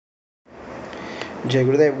Jai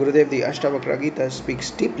Gurudev, Gurudev, the Astavakra Gita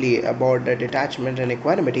speaks deeply about the detachment and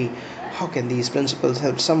equanimity. How can these principles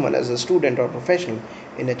help someone as a student or professional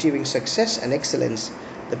in achieving success and excellence?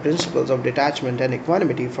 The principles of detachment and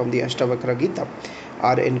equanimity from the Astavakra Gita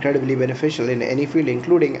are incredibly beneficial in any field,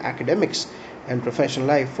 including academics and professional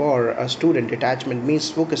life. For a student, detachment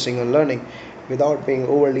means focusing on learning without being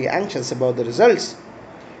overly anxious about the results.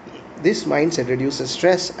 This mindset reduces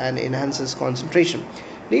stress and enhances concentration,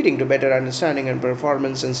 leading to better understanding and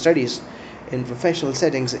performance in studies. In professional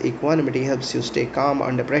settings, equanimity helps you stay calm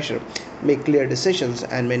under pressure, make clear decisions,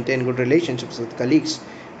 and maintain good relationships with colleagues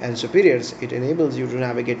and superiors. It enables you to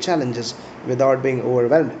navigate challenges without being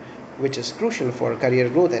overwhelmed, which is crucial for career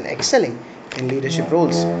growth and excelling in leadership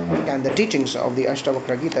roles. Can the teachings of the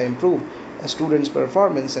Ashtavakra Gita improve a student's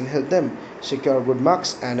performance and help them secure good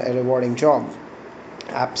marks and a rewarding job?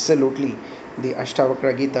 Absolutely. The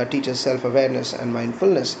Ashtavakra Gita teaches self awareness and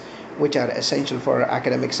mindfulness, which are essential for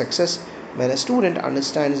academic success. When a student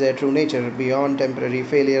understands their true nature beyond temporary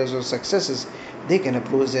failures or successes, they can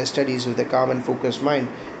approach their studies with a calm and focused mind.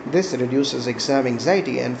 This reduces exam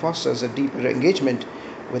anxiety and fosters a deeper engagement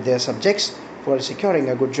with their subjects. For securing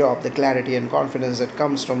a good job, the clarity and confidence that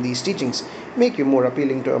comes from these teachings make you more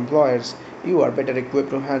appealing to employers. You are better equipped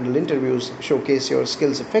to handle interviews, showcase your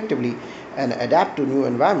skills effectively, and adapt to new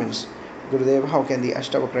environments. Gurudev, how can the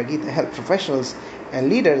Ashtavakra Gita help professionals and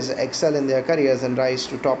leaders excel in their careers and rise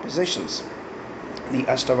to top positions? The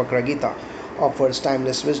Ashtavakra Gita offers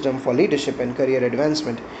timeless wisdom for leadership and career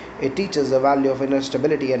advancement. It teaches the value of inner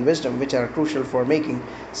stability and wisdom, which are crucial for making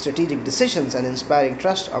strategic decisions and inspiring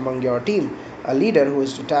trust among your team. A leader who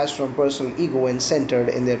is detached from personal ego and centered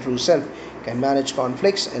in their true self can manage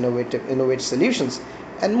conflicts, innovate solutions,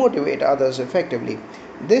 and motivate others effectively.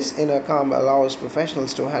 This inner calm allows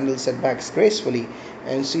professionals to handle setbacks gracefully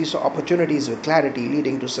and seize opportunities with clarity,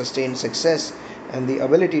 leading to sustained success and the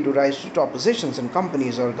ability to rise to top positions in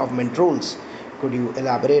companies or government roles. Could you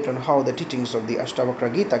elaborate on how the teachings of the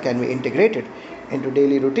Ashtavakra Gita can be integrated into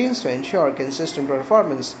daily routines to ensure consistent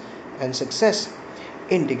performance and success?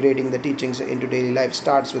 Integrating the teachings into daily life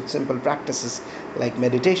starts with simple practices like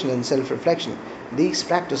meditation and self reflection. These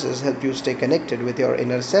practices help you stay connected with your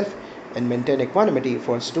inner self and maintain equanimity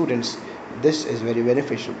for students. This is very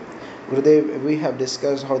beneficial. Gurudev, we have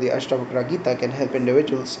discussed how the Ashtavakra Gita can help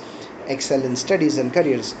individuals excel in studies and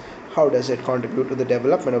careers. How does it contribute to the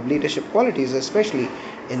development of leadership qualities, especially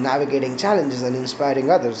in navigating challenges and inspiring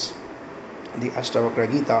others? The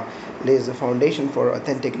Ashtavakra Gita lays the foundation for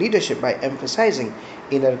authentic leadership by emphasizing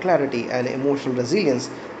inner clarity and emotional resilience.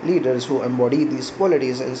 Leaders who embody these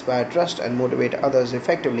qualities inspire trust and motivate others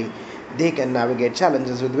effectively. They can navigate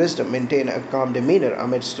challenges with wisdom, maintain a calm demeanor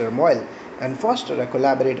amidst turmoil, and foster a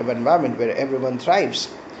collaborative environment where everyone thrives.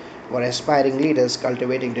 For aspiring leaders,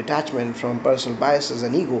 cultivating detachment from personal biases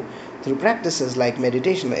and ego through practices like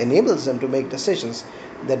meditation enables them to make decisions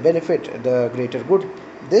that benefit the greater good.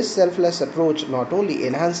 This selfless approach not only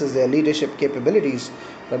enhances their leadership capabilities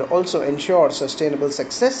but also ensures sustainable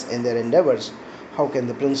success in their endeavors. How can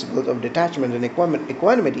the principles of detachment and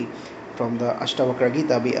equanimity from the Ashtavakra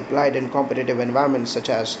Gita be applied in competitive environments such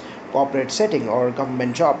as corporate setting or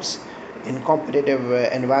government jobs? In competitive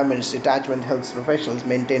environments, detachment helps professionals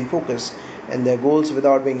maintain focus and their goals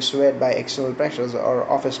without being swayed by external pressures or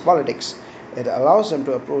office politics. It allows them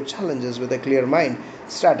to approach challenges with a clear mind,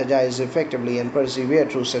 strategize effectively, and persevere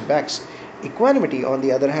through setbacks. Equanimity, on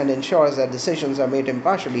the other hand, ensures that decisions are made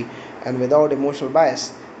impartially and without emotional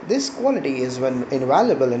bias. This quality is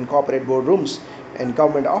invaluable in corporate boardrooms and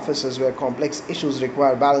government offices where complex issues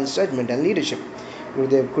require balanced judgment and leadership.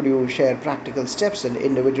 Gurudev, could you share practical steps that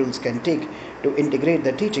individuals can take to integrate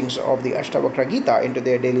the teachings of the Ashtavakra Gita into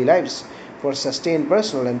their daily lives for sustained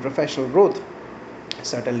personal and professional growth?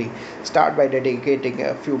 Certainly, start by dedicating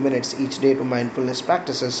a few minutes each day to mindfulness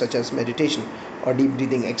practices such as meditation or deep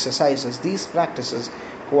breathing exercises. These practices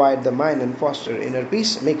quiet the mind and foster inner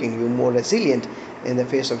peace, making you more resilient in the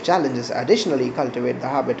face of challenges. Additionally, cultivate the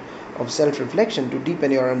habit of self reflection to deepen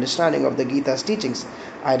your understanding of the Gita's teachings.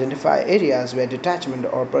 Identify areas where detachment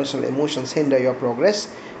or personal emotions hinder your progress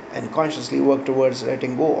and consciously work towards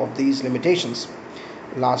letting go of these limitations.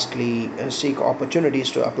 Lastly, seek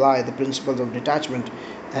opportunities to apply the principles of detachment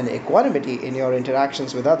and equanimity in your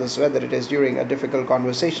interactions with others, whether it is during a difficult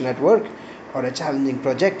conversation at work or a challenging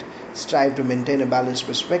project. Strive to maintain a balanced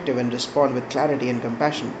perspective and respond with clarity and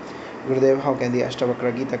compassion. Gurudev, how can the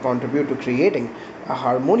Ashtavakra Gita contribute to creating a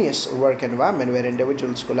harmonious work environment where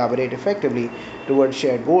individuals collaborate effectively towards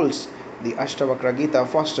shared goals? The Ashtavakra Gita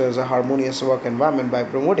fosters a harmonious work environment by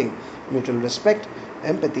promoting mutual respect,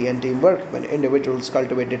 empathy, and teamwork. When individuals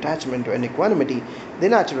cultivate detachment and equanimity, they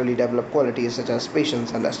naturally develop qualities such as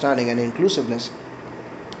patience, understanding, and inclusiveness.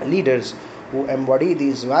 Leaders who embody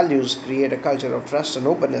these values create a culture of trust and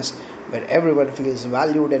openness where everyone feels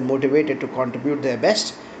valued and motivated to contribute their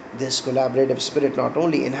best. This collaborative spirit not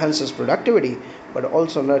only enhances productivity but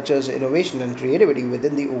also nurtures innovation and creativity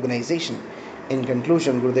within the organization. In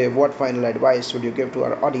conclusion, Gurudev, what final advice would you give to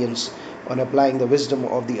our audience on applying the wisdom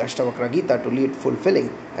of the Astavakra Gita to lead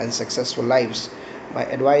fulfilling and successful lives? My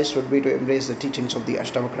advice would be to embrace the teachings of the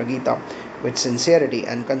Astavakra Gita with sincerity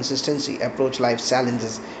and consistency, approach life's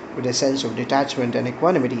challenges with a sense of detachment and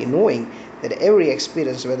equanimity, knowing that every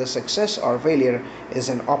experience, whether success or failure, is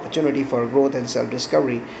an opportunity for growth and self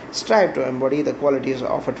discovery. Strive to embody the qualities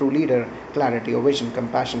of a true leader: clarity of vision,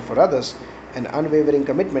 compassion for others, and unwavering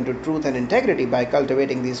commitment to truth and integrity. By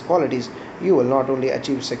cultivating these qualities, you will not only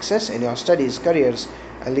achieve success in your studies, careers,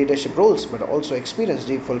 and leadership roles, but also experience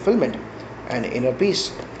deep fulfillment and inner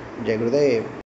peace. Jai Gurudev.